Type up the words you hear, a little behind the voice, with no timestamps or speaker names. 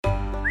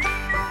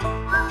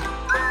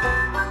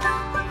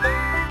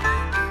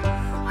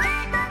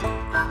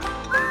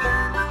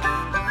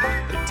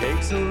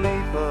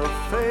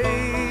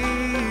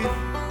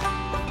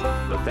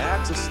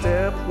a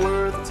step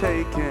worth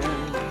taking.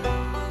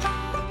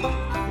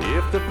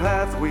 If the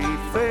path we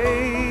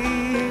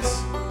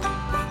face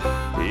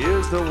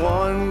is the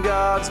one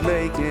God's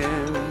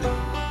making,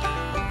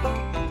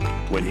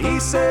 when He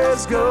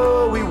says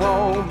go, we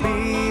won't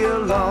be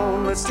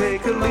alone. Let's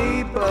take a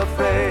leap of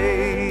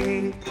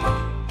faith.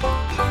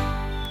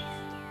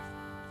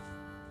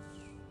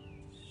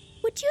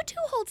 Would you two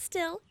hold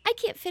still? I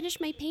can't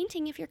finish my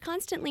painting if you're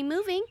constantly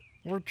moving.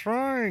 We're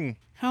trying.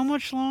 How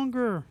much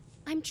longer?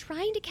 I'm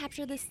trying to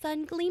capture the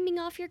sun gleaming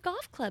off your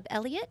golf club,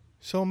 Elliot.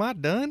 So am I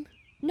done?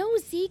 No,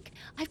 Zeke.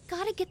 I've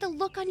got to get the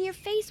look on your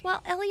face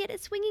while Elliot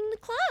is swinging the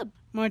club.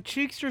 My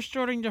cheeks are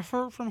starting to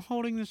hurt from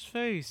holding this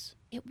face.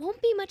 It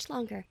won't be much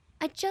longer.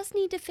 I just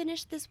need to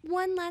finish this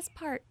one last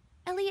part.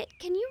 Elliot,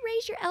 can you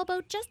raise your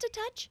elbow just a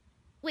touch?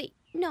 Wait,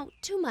 no,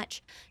 too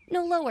much.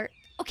 No, lower.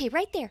 Okay,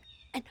 right there.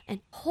 And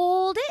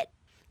hold it.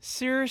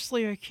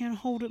 Seriously, I can't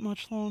hold it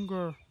much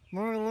longer.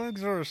 My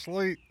legs are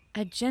asleep.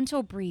 A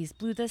gentle breeze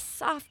blew the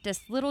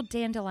softest little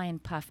dandelion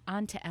puff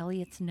onto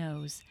Elliot's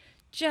nose,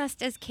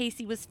 just as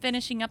Casey was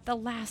finishing up the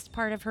last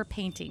part of her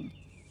painting.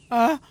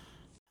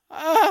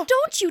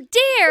 Don't you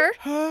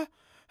dare!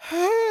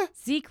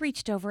 Zeke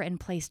reached over and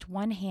placed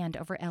one hand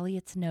over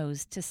Elliot's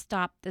nose to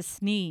stop the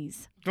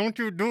sneeze. Don't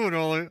you do it,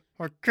 Elliot.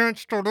 I can't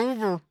start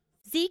over.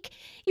 Zeke,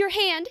 your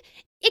hand,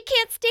 it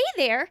can't stay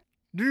there.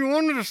 Do you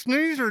want me to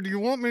sneeze or do you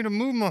want me to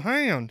move my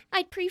hand?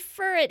 I'd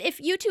prefer it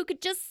if you two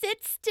could just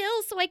sit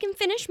still so I can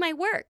finish my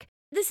work.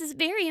 This is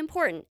very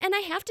important, and I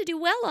have to do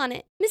well on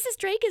it. Mrs.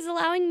 Drake is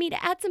allowing me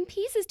to add some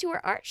pieces to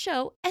her art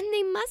show, and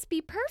they must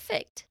be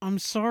perfect. I'm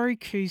sorry,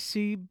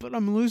 Casey, but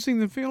I'm losing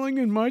the feeling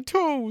in my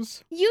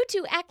toes. You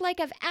two act like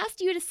I've asked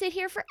you to sit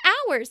here for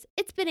hours.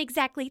 It's been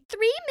exactly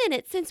 3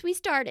 minutes since we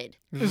started.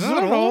 Is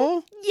that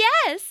all?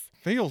 Yes!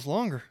 Feels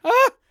longer.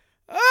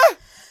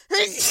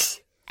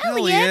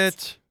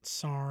 Elliot!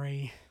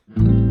 Sorry.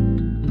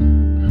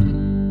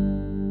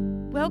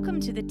 Welcome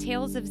to the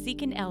Tales of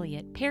Zeke and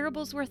Elliot,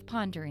 Parables Worth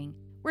Pondering.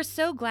 We're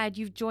so glad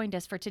you've joined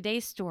us for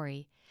today's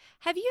story.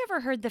 Have you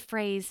ever heard the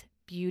phrase,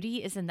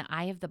 beauty is in the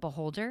eye of the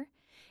beholder?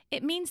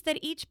 It means that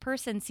each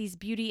person sees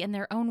beauty in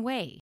their own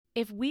way.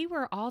 If we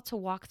were all to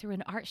walk through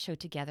an art show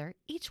together,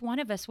 each one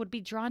of us would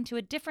be drawn to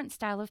a different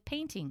style of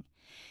painting.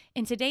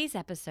 In today's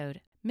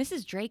episode,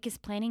 Mrs. Drake is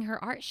planning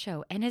her art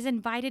show and has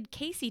invited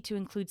Casey to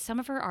include some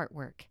of her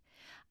artwork.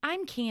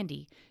 I'm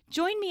Candy.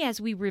 Join me as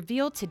we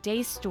reveal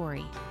today's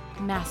story,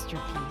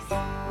 Masterpiece.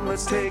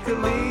 Let's take a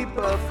leap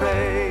of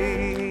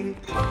faith.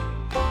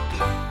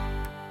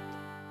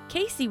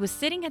 Casey was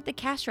sitting at the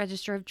cash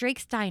register of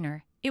Drake's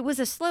Diner. It was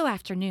a slow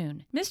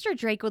afternoon. Mr.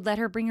 Drake would let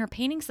her bring her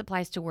painting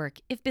supplies to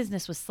work if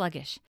business was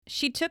sluggish.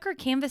 She took her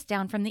canvas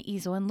down from the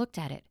easel and looked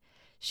at it.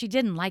 She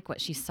didn't like what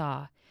she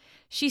saw.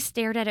 She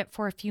stared at it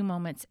for a few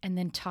moments and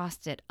then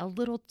tossed it a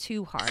little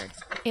too hard.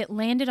 It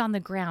landed on the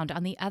ground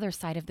on the other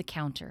side of the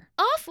counter.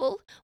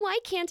 Awful! Why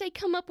can't I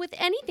come up with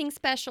anything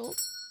special?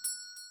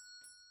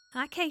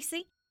 Hi,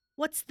 Casey.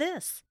 What's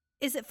this?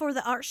 Is it for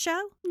the art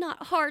show?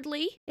 Not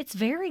hardly. It's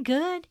very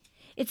good.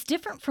 It's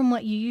different from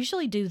what you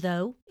usually do,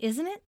 though,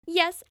 isn't it?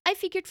 Yes, I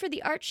figured for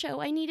the art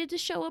show I needed to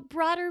show a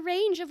broader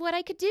range of what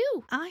I could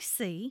do. I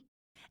see.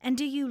 And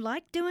do you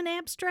like doing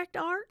abstract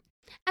art?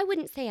 I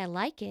wouldn't say I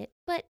like it,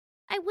 but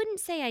I wouldn't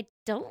say I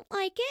don't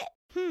like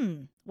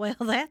it. Well,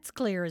 that's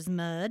clear as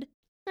mud.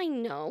 I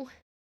know.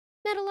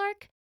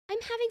 Meadowlark, I'm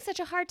having such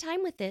a hard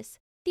time with this.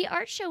 The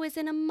art show is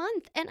in a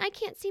month, and I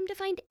can't seem to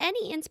find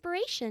any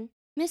inspiration.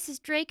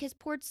 Mrs. Drake has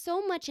poured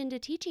so much into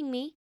teaching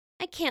me.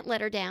 I can't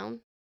let her down.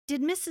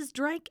 Did Mrs.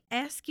 Drake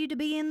ask you to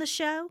be in the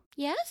show?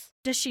 Yes?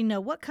 Does she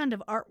know what kind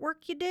of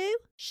artwork you do?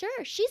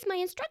 Sure, she's my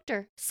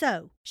instructor.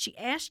 So, she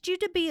asked you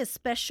to be a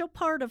special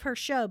part of her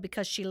show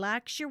because she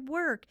likes your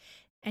work,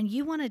 and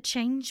you want to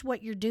change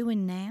what you're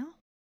doing now?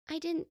 I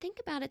didn't think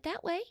about it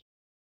that way.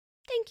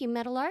 Thank you,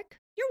 Meadowlark.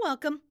 You're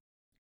welcome.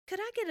 Could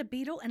I get a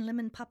beetle and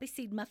lemon poppy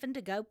seed muffin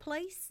to go,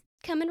 please?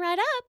 Coming right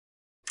up.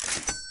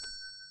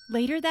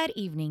 Later that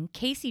evening,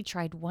 Casey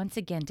tried once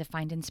again to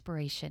find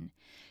inspiration.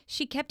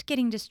 She kept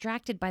getting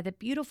distracted by the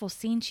beautiful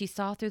scene she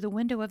saw through the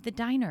window of the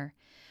diner.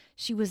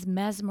 She was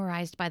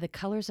mesmerized by the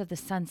colors of the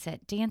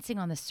sunset dancing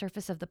on the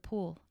surface of the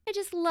pool. I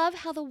just love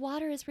how the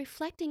water is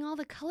reflecting all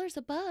the colors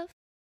above,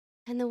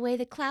 and the way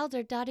the clouds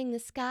are dotting the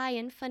sky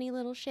in funny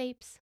little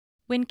shapes.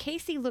 When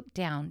Casey looked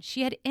down,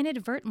 she had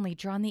inadvertently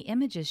drawn the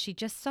images she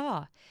just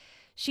saw.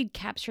 She'd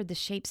captured the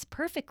shapes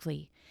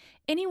perfectly.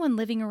 Anyone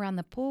living around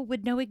the pool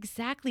would know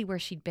exactly where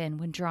she'd been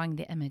when drawing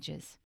the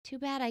images. Too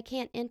bad I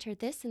can't enter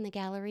this in the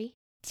gallery.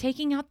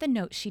 Taking out the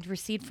note she'd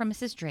received from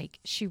Mrs. Drake,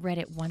 she read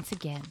it once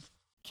again.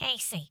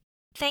 Casey,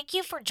 thank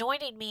you for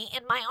joining me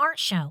in my art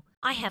show.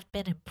 I have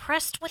been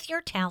impressed with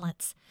your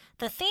talents.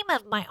 The theme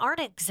of my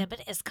art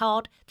exhibit is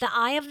called The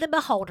Eye of the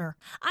Beholder.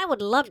 I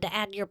would love to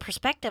add your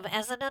perspective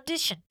as an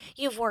addition.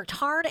 You've worked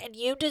hard and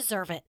you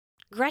deserve it.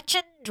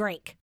 Gretchen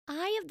Drake.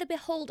 Eye of the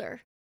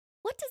Beholder.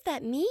 What does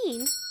that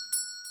mean?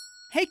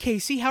 Hey,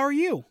 Casey, how are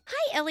you?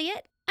 Hi,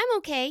 Elliot. I'm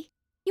okay.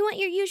 You want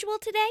your usual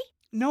today?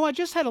 No, I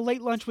just had a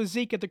late lunch with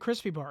Zeke at the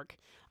Crispy Bark.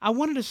 I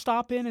wanted to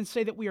stop in and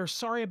say that we are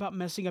sorry about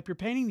messing up your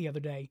painting the other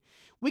day.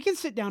 We can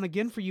sit down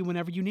again for you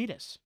whenever you need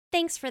us.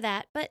 Thanks for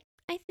that, but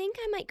I think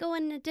I might go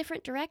in a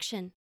different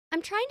direction.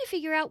 I'm trying to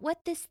figure out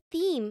what this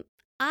theme,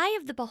 Eye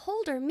of the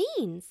Beholder,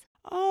 means.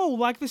 Oh,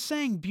 like the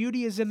saying,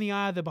 beauty is in the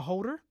eye of the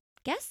beholder?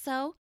 Guess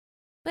so.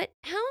 But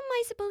how am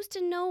I supposed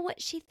to know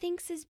what she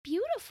thinks is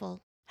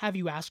beautiful? Have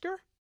you asked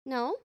her?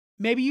 No?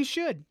 Maybe you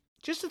should.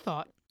 Just a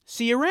thought.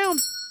 See you around.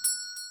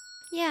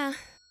 Yeah,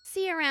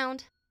 see you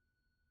around.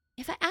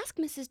 If I ask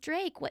Mrs.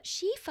 Drake what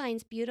she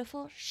finds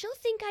beautiful, she'll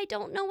think I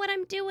don't know what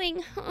I'm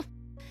doing.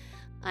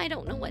 I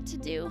don't know what to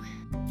do.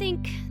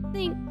 Think.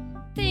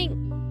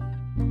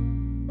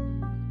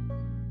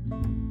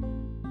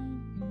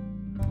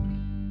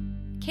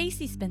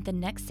 Casey spent the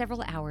next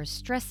several hours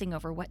stressing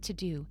over what to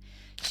do.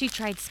 She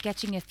tried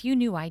sketching a few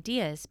new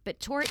ideas, but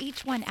tore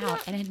each one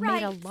out and had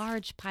made a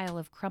large pile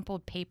of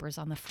crumpled papers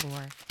on the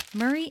floor.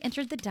 Murray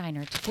entered the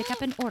diner to pick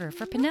up an order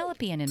for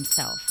Penelope and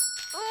himself.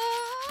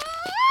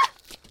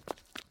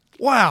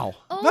 Wow,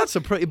 Oh. that's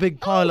a pretty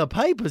big pile of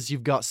papers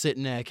you've got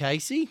sitting there,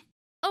 Casey.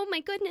 Oh my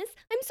goodness,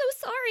 I'm so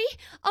sorry.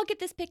 I'll get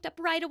this picked up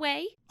right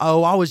away.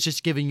 Oh, I was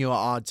just giving you a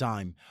hard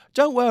time.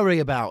 Don't worry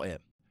about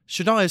it.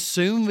 Should I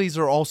assume these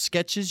are all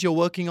sketches you're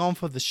working on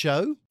for the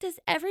show? Does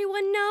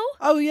everyone know?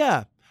 Oh,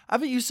 yeah.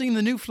 Haven't you seen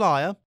the new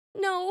flyer?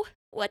 No.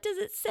 What does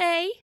it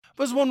say?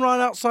 There's one right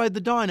outside the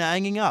diner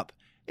hanging up.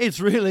 It's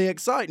really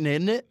exciting,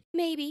 isn't it?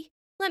 Maybe.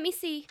 Let me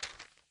see.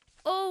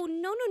 Oh,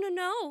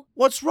 no.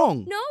 What's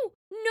wrong? No.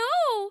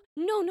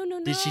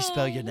 Did she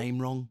spell your name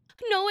wrong?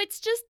 No, it's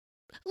just...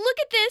 Look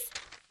at this.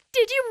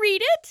 Did you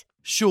read it?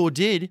 Sure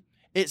did.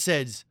 It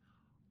says,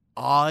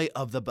 Eye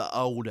of the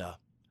Beholder,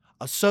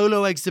 a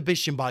solo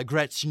exhibition by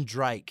Gretchen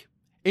Drake,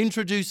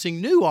 introducing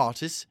new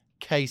artist,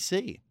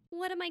 KC.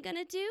 What am I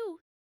gonna do?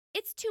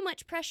 It's too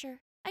much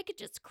pressure. I could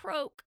just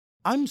croak.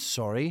 I'm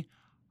sorry.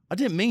 I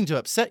didn't mean to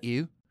upset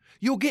you.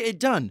 You'll get it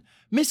done.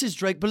 Mrs.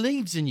 Drake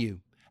believes in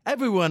you.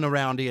 Everyone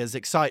around here is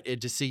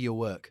excited to see your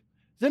work.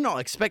 They're not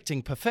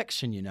expecting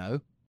perfection, you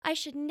know. I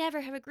should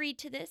never have agreed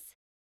to this.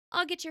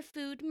 I'll get your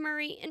food,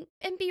 Murray,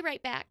 and be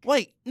right back.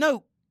 Wait,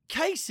 no,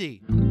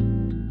 Casey!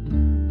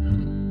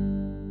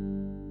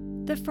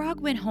 The frog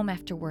went home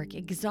after work,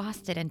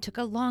 exhausted, and took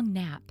a long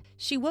nap.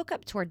 She woke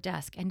up toward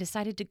dusk and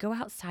decided to go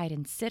outside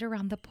and sit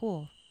around the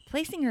pool.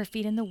 Placing her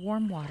feet in the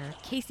warm water,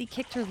 Casey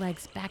kicked her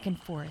legs back and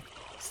forth.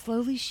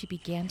 Slowly, she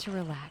began to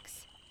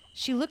relax.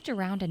 She looked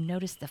around and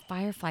noticed the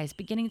fireflies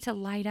beginning to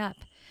light up.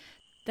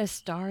 The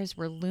stars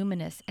were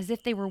luminous, as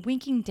if they were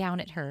winking down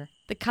at her.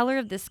 The color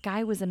of the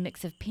sky was a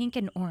mix of pink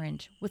and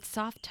orange, with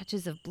soft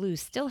touches of blue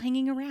still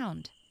hanging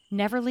around.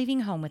 Never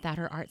leaving home without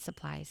her art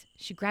supplies,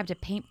 she grabbed a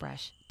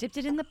paintbrush, dipped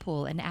it in the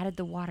pool, and added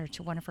the water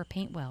to one of her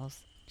paint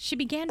wells. She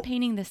began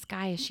painting the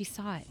sky as she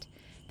saw it.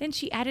 Then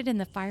she added in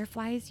the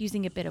fireflies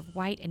using a bit of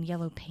white and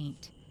yellow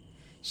paint.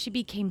 She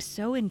became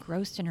so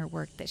engrossed in her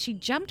work that she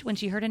jumped when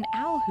she heard an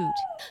owl hoot.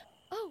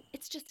 Oh,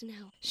 it's just an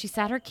owl. She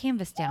sat her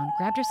canvas down,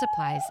 grabbed her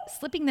supplies,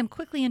 slipping them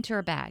quickly into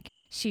her bag.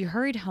 She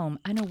hurried home,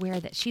 unaware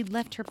that she'd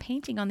left her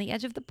painting on the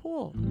edge of the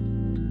pool.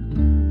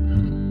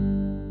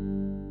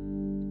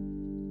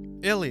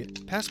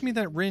 Elliot, pass me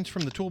that wrench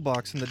from the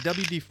toolbox and the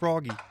WD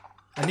Froggy.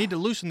 I need to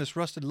loosen this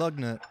rusted lug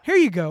nut. Here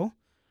you go.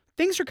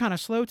 Things are kind of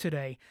slow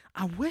today.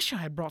 I wish I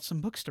had brought some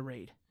books to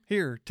read.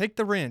 Here, take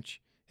the wrench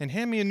and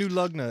hand me a new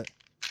lug nut.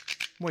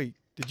 Wait,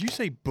 did you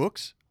say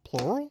books?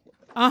 Plural?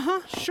 Uh-huh,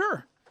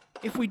 sure.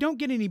 If we don't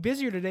get any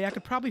busier today, I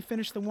could probably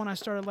finish the one I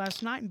started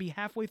last night and be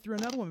halfway through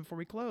another one before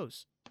we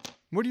close.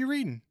 What are you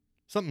reading?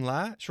 Something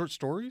light? Short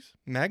stories?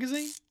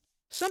 Magazine?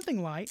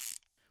 Something light.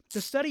 The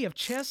study of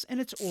chess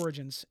and its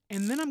origins,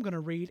 and then I'm going to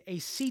read A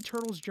Sea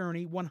Turtle's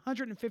Journey,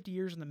 150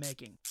 Years in the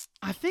Making.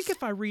 I think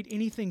if I read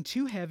anything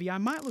too heavy, I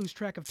might lose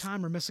track of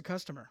time or miss a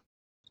customer.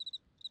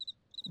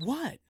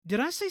 What? Did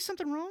I say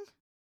something wrong?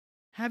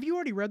 Have you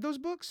already read those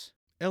books?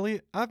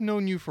 Elliot, I've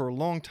known you for a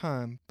long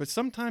time, but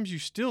sometimes you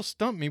still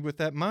stump me with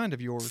that mind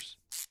of yours.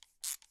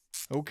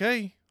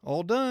 Okay,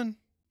 all done.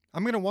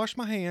 I'm going to wash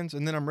my hands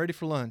and then I'm ready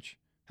for lunch.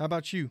 How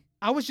about you?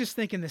 I was just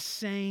thinking the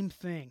same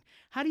thing.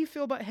 How do you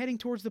feel about heading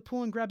towards the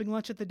pool and grabbing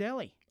lunch at the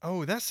deli?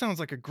 Oh, that sounds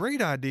like a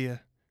great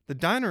idea. The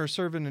diner is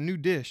serving a new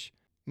dish,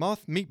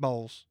 moth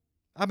meatballs.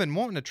 I've been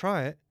wanting to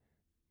try it.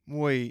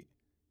 Wait,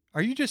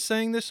 are you just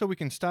saying this so we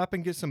can stop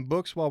and get some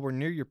books while we're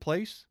near your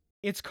place?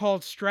 It's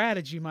called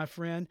strategy, my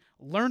friend.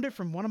 Learned it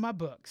from one of my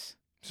books.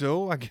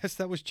 So, I guess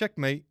that was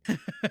checkmate.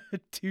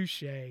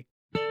 Touché.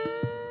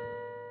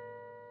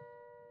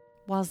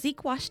 While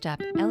Zeke washed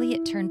up,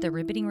 Elliot turned the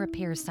riveting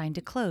repairs sign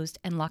to closed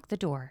and locked the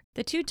door.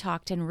 The two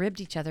talked and ribbed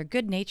each other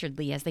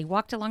good-naturedly as they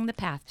walked along the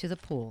path to the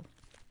pool.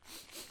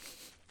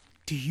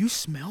 Do you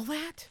smell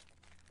that?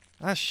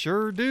 I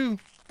sure do.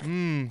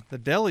 The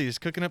deli is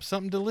cooking up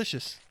something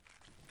delicious.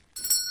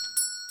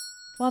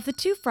 While the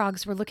two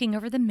frogs were looking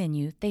over the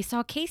menu, they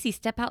saw Casey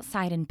step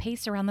outside and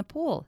pace around the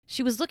pool.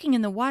 She was looking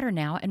in the water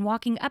now and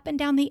walking up and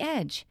down the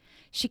edge.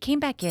 She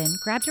came back in,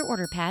 grabbed her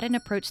order pad, and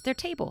approached their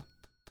table.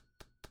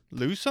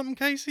 Lose something,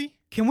 Casey?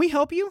 Can we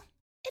help you?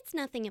 It's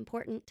nothing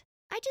important.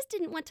 I just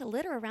didn't want to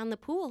litter around the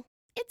pool.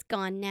 It's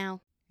gone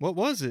now. What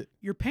was it?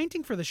 You're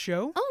painting for the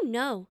show? Oh,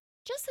 no.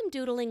 Just some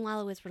doodling while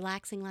I was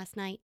relaxing last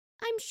night.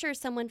 I'm sure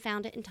someone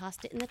found it and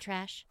tossed it in the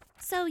trash.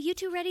 So, you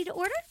two ready to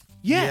order?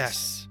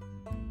 Yes.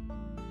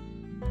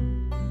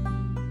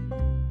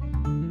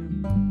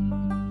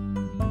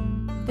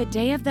 The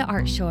day of the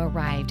art show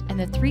arrived, and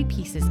the 3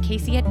 pieces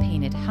Casey had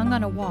painted hung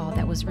on a wall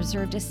that was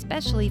reserved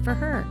especially for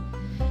her.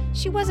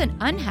 She wasn't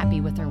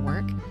unhappy with her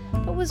work,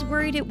 but was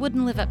worried it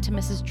wouldn't live up to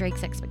Mrs.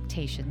 Drake's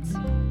expectations.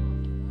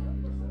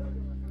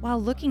 While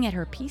looking at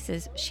her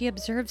pieces, she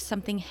observed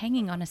something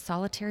hanging on a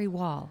solitary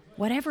wall.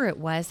 Whatever it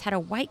was had a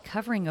white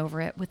covering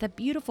over it with a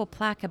beautiful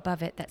plaque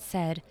above it that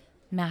said,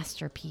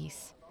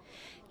 "Masterpiece."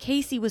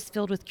 Casey was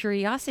filled with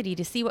curiosity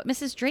to see what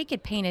Mrs. Drake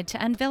had painted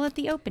to unveil at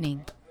the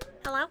opening.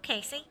 Hello,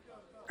 Casey.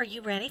 Are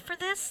you ready for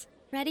this?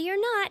 Ready or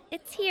not,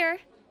 it's here.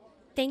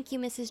 Thank you,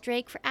 Mrs.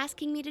 Drake, for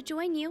asking me to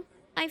join you.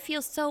 I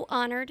feel so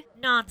honored.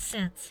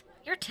 Nonsense.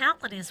 Your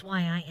talent is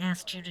why I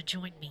asked you to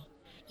join me.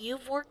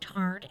 You've worked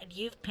hard and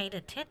you've paid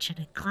attention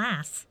in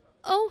class.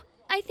 Oh,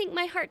 I think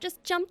my heart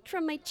just jumped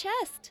from my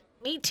chest.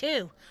 Me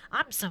too.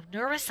 I'm so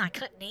nervous I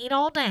couldn't eat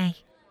all day.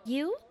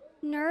 You?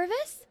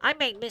 Nervous? I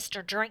made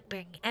Mr. Drake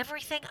bring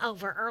everything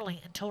over early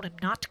and told him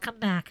not to come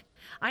back.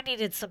 I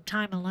needed some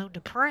time alone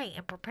to pray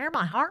and prepare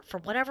my heart for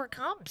whatever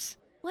comes.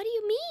 What do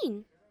you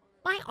mean?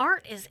 My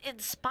art is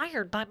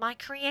inspired by my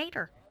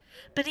creator.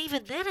 But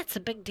even then, it's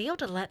a big deal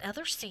to let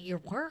others see your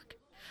work.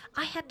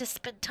 I had to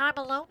spend time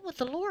alone with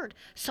the Lord,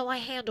 so I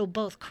handle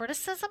both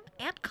criticism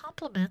and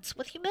compliments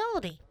with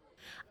humility.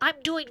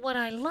 I'm doing what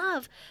I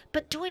love,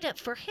 but doing it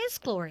for His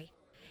glory.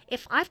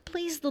 If I've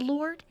pleased the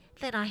Lord,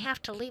 then I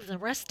have to leave the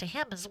rest to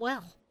Him as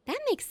well. That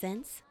makes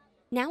sense.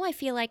 Now I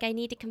feel like I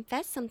need to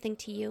confess something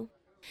to you.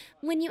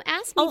 When you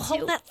asked me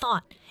hold that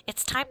thought.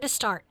 It's time to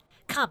start.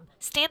 Come,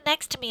 stand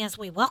next to me as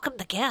we welcome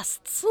the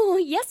guests. Oh,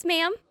 yes,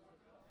 ma'am.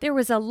 There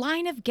was a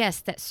line of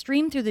guests that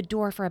streamed through the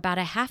door for about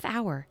a half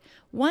hour.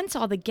 Once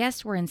all the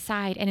guests were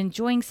inside and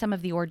enjoying some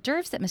of the hors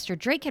d'oeuvres that Mr.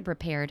 Drake had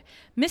prepared,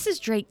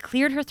 Mrs. Drake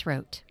cleared her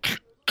throat.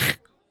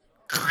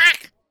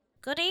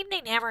 Good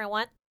evening,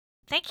 everyone.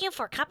 Thank you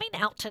for coming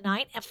out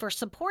tonight and for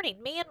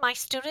supporting me and my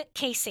student,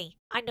 Casey.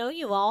 I know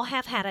you all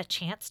have had a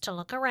chance to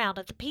look around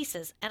at the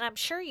pieces, and I'm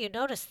sure you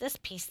noticed this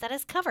piece that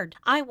is covered.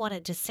 I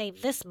wanted to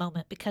save this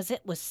moment because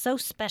it was so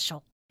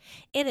special.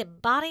 It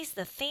embodies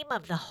the theme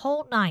of the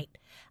whole night.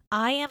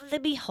 I am the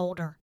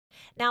beholder.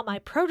 Now, my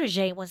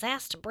protege was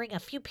asked to bring a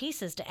few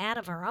pieces to add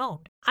of her own.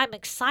 I'm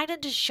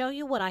excited to show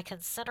you what I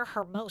consider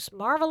her most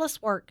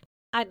marvelous work.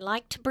 I'd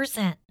like to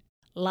present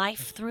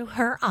Life Through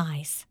Her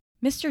Eyes.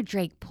 Mr.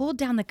 Drake pulled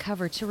down the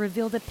cover to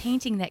reveal the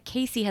painting that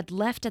Casey had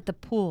left at the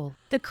pool.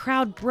 The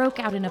crowd broke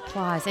out in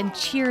applause and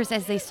cheers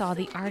as they saw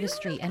the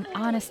artistry and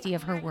honesty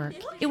of her work.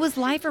 It was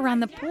life around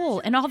the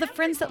pool and all the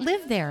friends that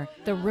lived there.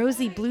 The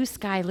rosy blue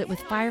sky lit with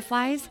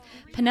fireflies,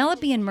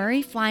 Penelope and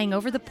Murray flying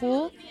over the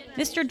pool,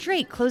 Mr.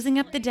 Drake closing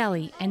up the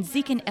deli, and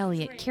Zeke and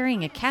Elliot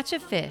carrying a catch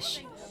of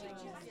fish.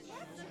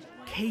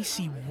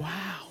 Casey,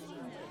 wow.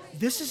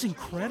 This is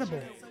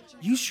incredible.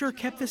 You sure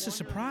kept this a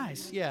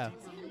surprise. Yeah,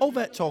 all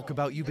that talk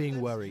about you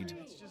being worried.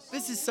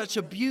 This is such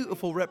a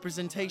beautiful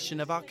representation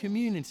of our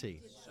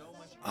community.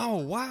 Oh,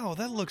 wow,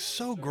 that looks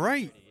so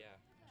great.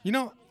 You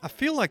know, I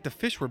feel like the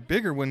fish were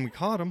bigger when we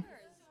caught them.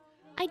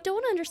 I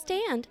don't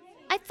understand.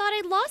 I thought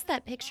I'd lost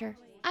that picture.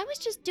 I was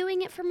just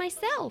doing it for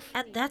myself.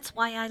 And that's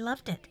why I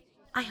loved it.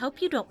 I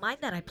hope you don't mind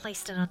that I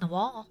placed it on the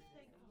wall.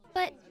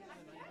 But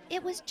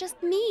it was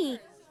just me,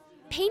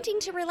 painting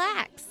to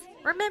relax.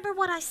 Remember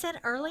what I said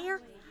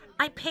earlier?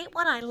 I paint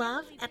what I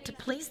love and to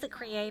please the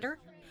Creator.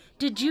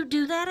 Did you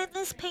do that in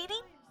this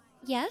painting?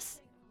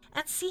 Yes.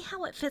 And see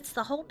how it fits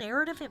the whole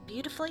narrative and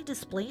beautifully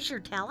displays your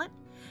talent?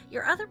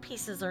 Your other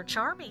pieces are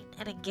charming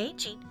and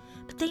engaging,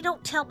 but they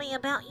don't tell me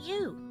about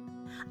you.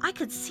 I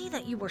could see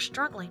that you were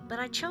struggling, but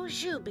I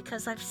chose you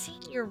because I've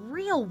seen your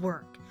real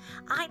work.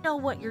 I know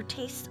what your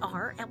tastes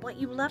are and what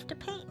you love to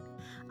paint.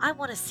 I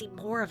want to see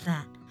more of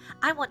that.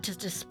 I want to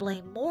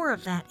display more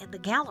of that in the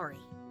gallery.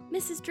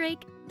 Mrs.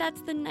 Drake,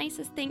 that's the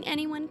nicest thing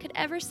anyone could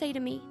ever say to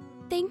me.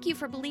 Thank you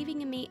for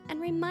believing in me and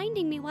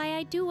reminding me why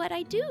I do what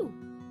I do.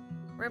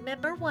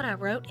 Remember what I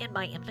wrote in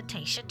my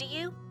invitation to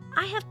you?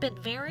 I have been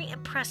very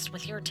impressed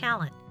with your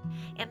talent.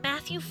 In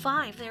Matthew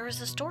 5, there is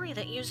a story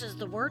that uses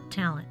the word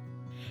talent.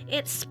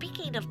 It's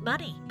speaking of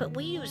money, but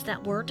we use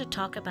that word to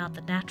talk about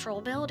the natural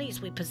abilities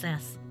we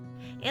possess.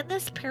 In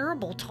this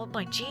parable told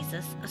by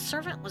Jesus, a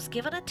servant was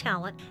given a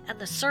talent, and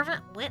the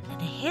servant went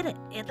and hid it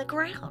in the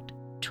ground.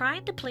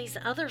 Trying to please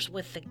others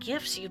with the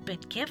gifts you've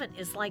been given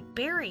is like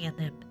burying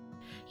them.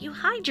 You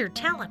hide your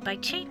talent by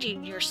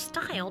changing your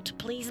style to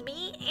please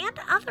me and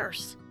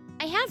others.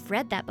 I have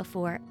read that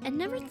before and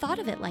never thought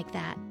of it like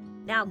that.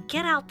 Now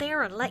get out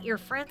there and let your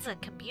friends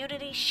and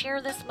community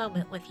share this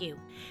moment with you.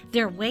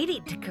 They're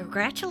waiting to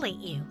congratulate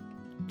you.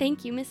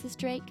 Thank you, Mrs.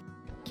 Drake.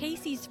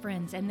 Casey's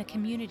friends and the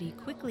community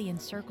quickly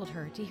encircled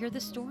her to hear the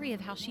story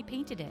of how she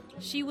painted it.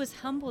 She was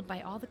humbled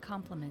by all the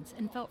compliments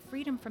and felt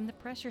freedom from the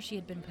pressure she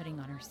had been putting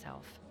on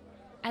herself.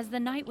 As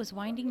the night was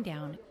winding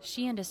down,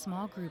 she and a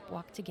small group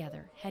walked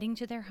together, heading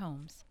to their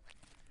homes.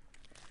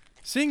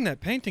 Seeing that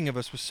painting of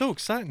us was so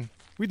exciting.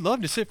 We'd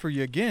love to sit for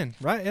you again,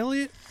 right,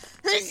 Elliot?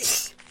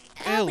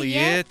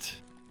 Elliot!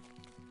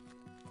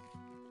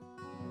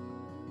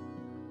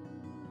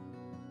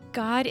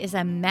 God is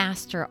a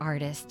master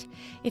artist.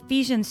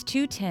 Ephesians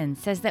 2:10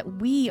 says that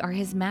we are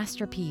his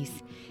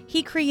masterpiece.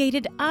 He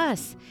created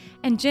us.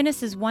 And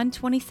Genesis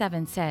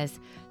 1:27 says,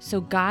 "So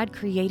God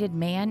created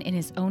man in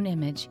his own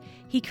image.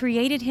 He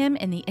created him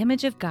in the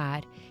image of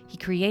God. He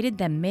created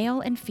them male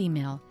and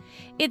female."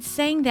 It's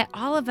saying that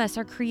all of us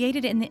are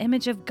created in the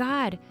image of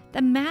God.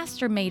 The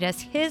master made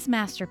us his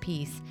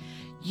masterpiece.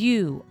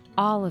 You,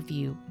 all of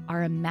you,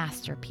 are a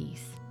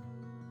masterpiece.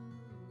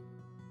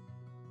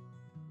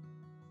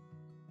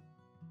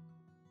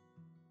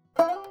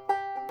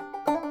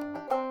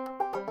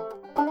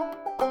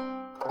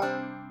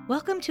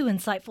 Welcome to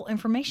Insightful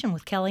Information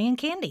with Kelly and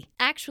Candy.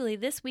 Actually,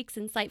 this week's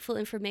insightful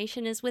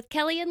information is with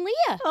Kelly and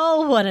Leah.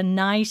 Oh, what a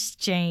nice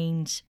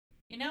change.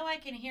 You know I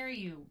can hear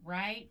you,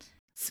 right?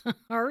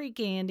 Sorry,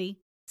 Candy.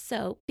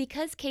 So,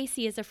 because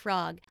Casey is a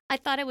frog, I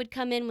thought I would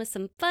come in with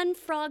some fun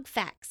frog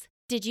facts.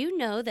 Did you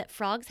know that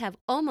frogs have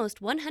almost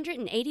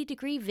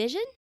 180-degree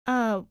vision?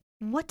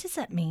 What does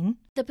that mean?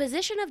 The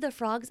position of the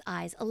frog's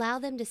eyes allow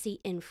them to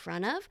see in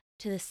front of,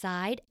 to the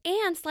side,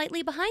 and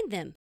slightly behind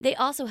them. They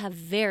also have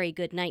very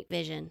good night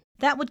vision.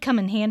 That would come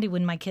in handy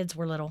when my kids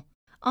were little.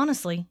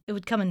 Honestly, it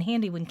would come in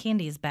handy when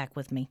Candy is back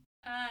with me.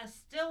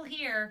 Still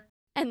here.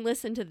 And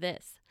listen to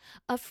this.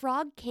 A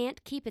frog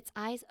can't keep its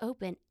eyes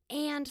open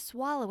and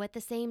swallow at the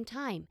same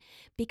time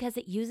because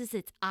it uses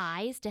its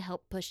eyes to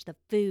help push the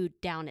food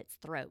down its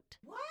throat.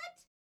 What?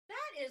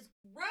 That is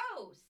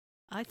gross.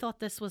 I thought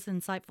this was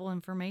insightful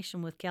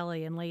information with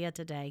Kelly and Leah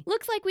today.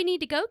 Looks like we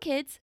need to go,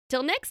 kids.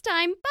 Till next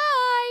time,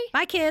 bye!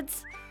 Bye,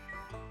 kids.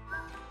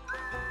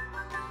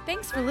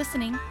 Thanks for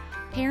listening.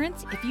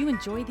 Parents, if you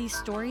enjoy these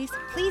stories,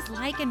 please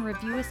like and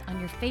review us on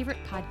your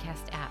favorite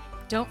podcast app.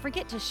 Don't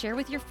forget to share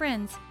with your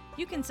friends.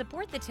 You can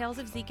support the Tales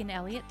of Zeke and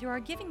Elliot through our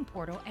giving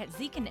portal at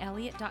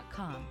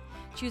zekeandelliot.com.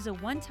 Choose a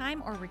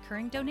one-time or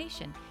recurring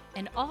donation,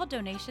 and all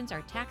donations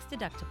are tax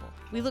deductible.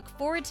 We look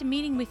forward to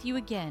meeting with you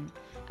again.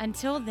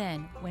 Until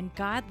then, when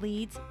God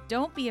leads,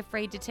 don't be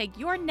afraid to take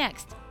your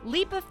next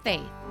leap of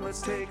faith.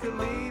 Let's take a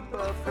leap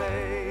of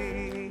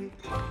faith.